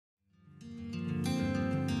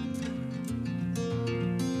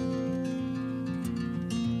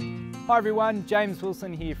Hi everyone, James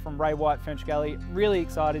Wilson here from Ray White Ferntree Gully. Really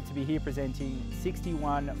excited to be here presenting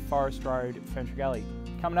 61 Forest Road, Ferntree Gully.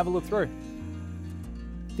 Come and have a look through.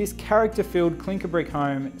 This character-filled clinker brick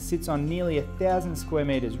home sits on nearly 1,000 square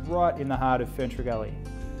metres right in the heart of Ferntree Gully.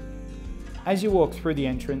 As you walk through the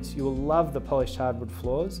entrance, you will love the polished hardwood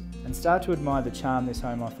floors and start to admire the charm this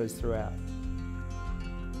home offers throughout.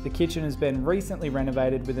 The kitchen has been recently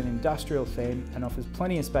renovated with an industrial theme and offers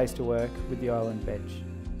plenty of space to work with the island bench.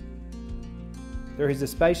 There is a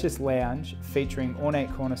spacious lounge featuring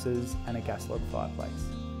ornate cornices and a gas log fireplace.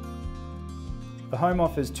 The home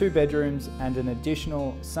offers 2 bedrooms and an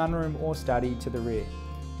additional sunroom or study to the rear,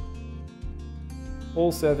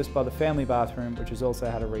 all serviced by the family bathroom, which has also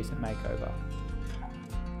had a recent makeover.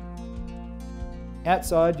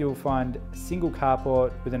 Outside you'll find a single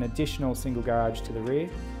carport with an additional single garage to the rear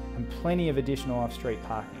and plenty of additional off-street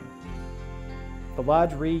parking. The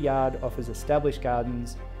large rear yard offers established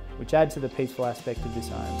gardens which add to the peaceful aspect of this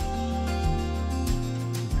home.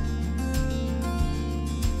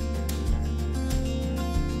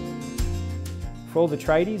 For all the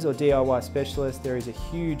tradies or DIY specialists, there is a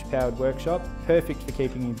huge powered workshop, perfect for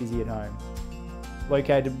keeping you busy at home.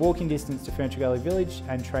 Located walking distance to Ferntree Gully Village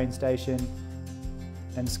and train station,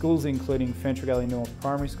 and schools including Ferntree Gully North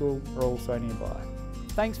Primary School are also nearby.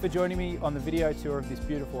 Thanks for joining me on the video tour of this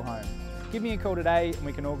beautiful home. Give me a call today and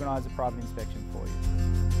we can organise a private inspection for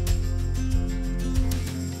you.